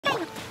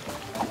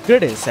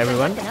Greetings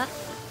everyone.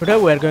 Today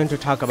we are going to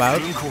talk about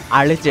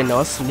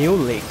Arlecchino's new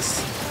leaks.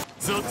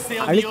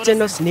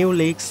 Arlecchino's new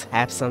leaks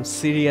have some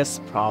serious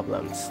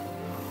problems.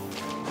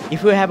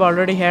 If you have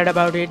already heard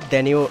about it,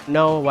 then you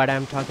know what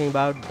I'm talking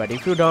about, but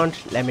if you don't,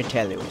 let me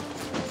tell you.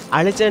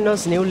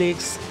 Arlecchino's new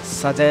leaks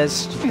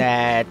suggest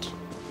that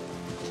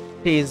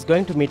he is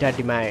going to meet her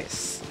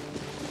demise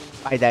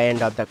by the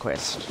end of the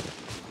quest.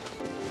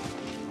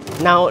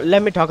 Now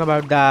let me talk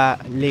about the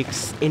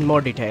leaks in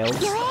more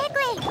details.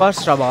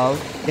 First of all,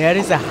 there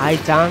is a high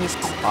chance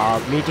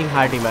of meeting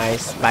her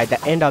demise by the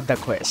end of the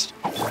quest.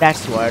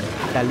 That's what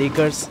the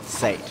leakers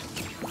said.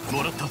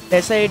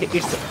 They said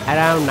it's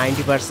around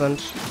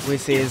 90%,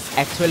 which is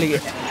actually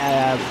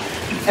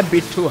a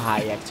bit too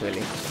high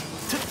actually.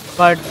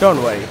 But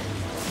don't worry,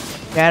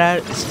 there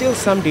are still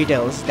some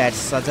details that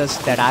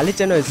suggest that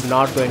Arlecchino is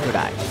not going to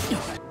die.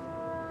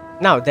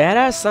 Now there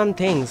are some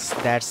things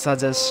that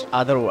suggest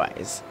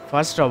otherwise.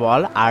 First of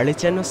all,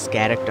 Arlecchino's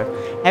character.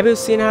 Have you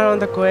seen her on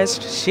the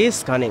quest? She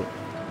is cunning.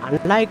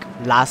 Unlike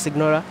La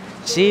Signora,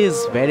 she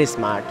is very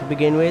smart to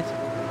begin with,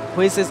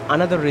 which is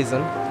another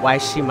reason why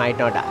she might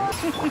not die.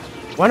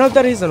 One of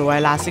the reasons why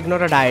La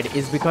Signora died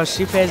is because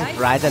she faced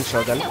Raiden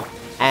Shogun,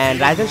 and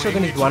Raiden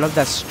Shogun is one of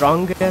the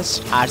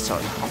strongest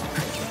archons.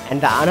 And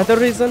the another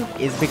reason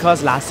is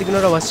because La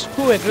Signora was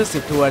too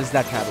aggressive towards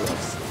the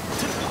travelers.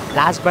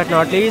 Last but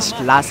not least,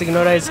 La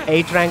Signora is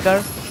 8th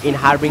ranker in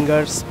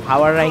Harbinger's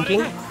power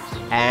ranking,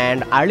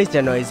 and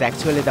Arlecchino is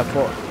actually the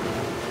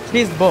 4th. She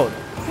is both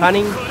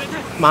cunning,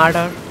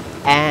 smarter,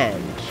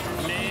 and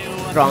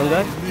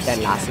stronger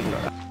than La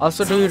Signora.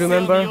 Also, do you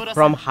remember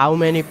from how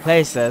many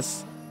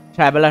places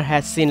Traveler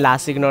has seen La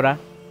Signora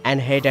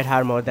and hated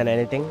her more than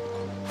anything?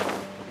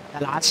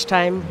 The last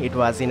time it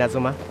was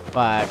Inazuma,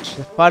 but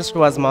first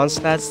was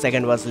Monsters,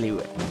 second was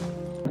Liu.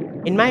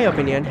 In my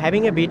opinion,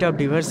 having a bit of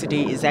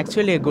diversity is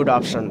actually a good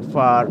option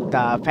for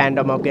the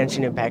fandom of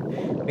Genshin Impact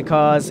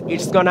because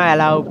it's gonna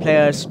allow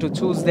players to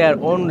choose their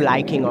own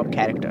liking of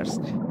characters.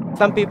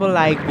 Some people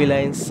like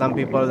villains, some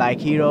people like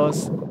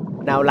heroes.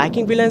 Now,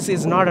 liking villains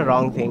is not a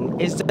wrong thing,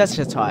 it's just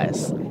a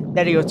choice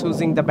that you're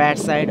choosing the bad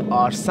side,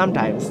 or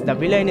sometimes the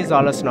villain is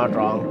always not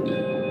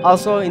wrong.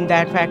 Also, in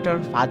that factor,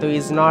 Fatui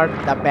is not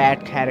the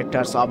bad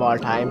characters of all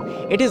time,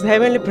 it is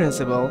Heavenly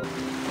Principle.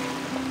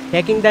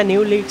 Taking the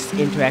new leaks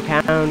into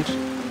account,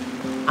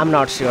 I'm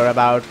not sure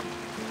about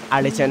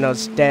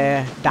Arlecchino's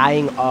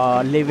dying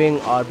or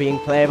living or being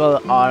playable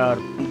or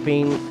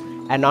being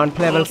a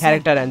non-playable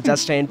character and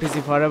just an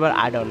NPC forever,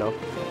 I don't know.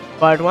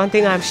 But one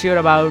thing I'm sure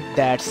about,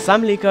 that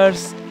some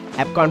leakers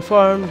have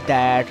confirmed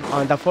that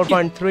on the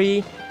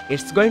 4.3,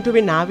 it's going to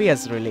be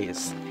Navia's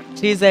release.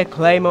 She's a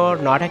Claymore,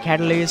 not a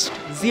Catalyst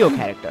Geo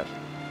character.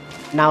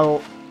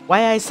 Now,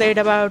 why I said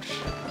about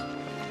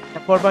the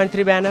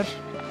 4.3 banner?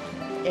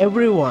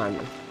 Everyone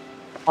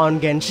on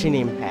Genshin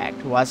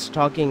Impact was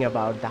talking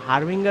about the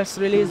Harbingers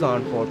release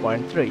on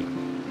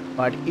 4.3,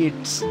 but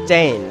it's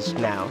changed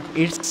now.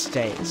 It's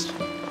changed.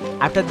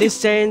 After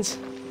this change,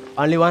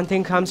 only one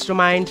thing comes to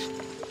mind,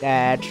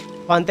 that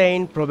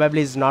Fontaine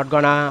probably is not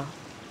gonna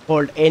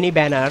hold any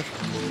banner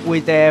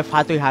with a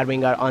Fatui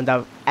Harbinger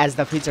as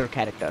the feature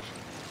character.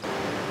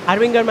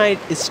 Harbinger might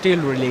still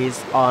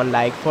release on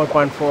like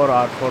 4.4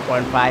 or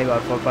 4.5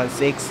 or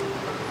 4.6.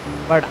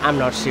 But I'm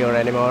not sure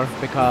anymore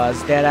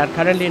because there are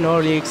currently no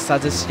leaks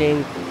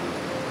suggesting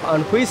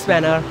on which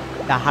banner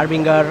the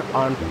Harbinger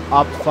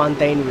of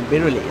Fontaine will be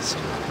released.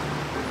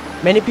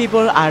 Many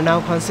people are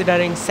now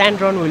considering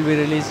Sandrone will be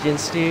released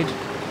instead,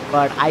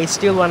 but I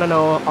still wanna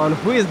know on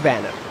which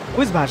banner,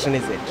 which version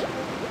is it?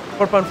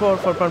 4.4,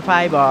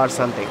 4.5 or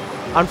something.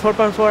 On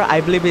 4.4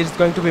 I believe it's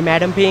going to be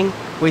Madam Ping,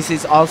 which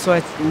is also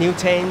a new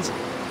change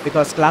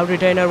because Cloud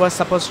Retainer was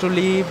supposed to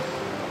leave.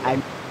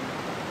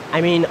 I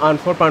mean, on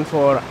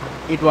 4.4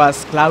 it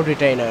was Cloud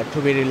Retainer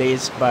to be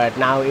released, but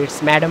now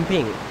it's Madam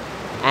Ping.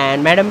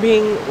 And Madam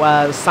Ping,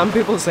 well, some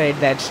people said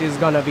that she's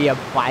gonna be a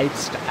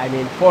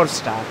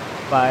 4-star,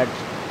 but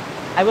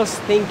I was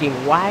thinking,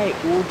 why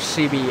would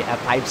she be a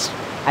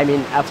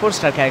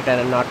 4-star character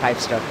and not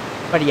 5-star?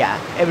 But yeah,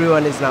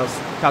 everyone is now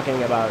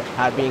talking about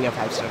her being a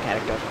 5-star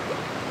character.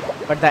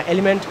 But the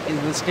element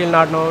is still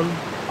not known,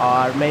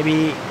 or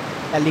maybe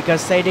the leaker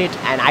said it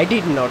and I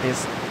didn't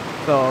notice.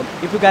 So,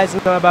 if you guys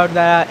know about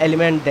the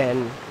element,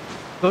 then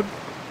good.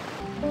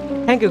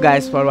 Thank you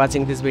guys for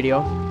watching this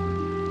video.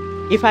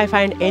 If I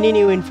find any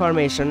new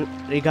information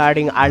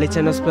regarding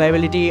Arlecchino's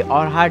playability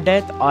or her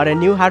death or a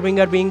new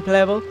Harbinger being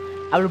playable,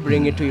 I will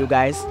bring it to you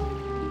guys.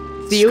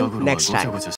 See you next time.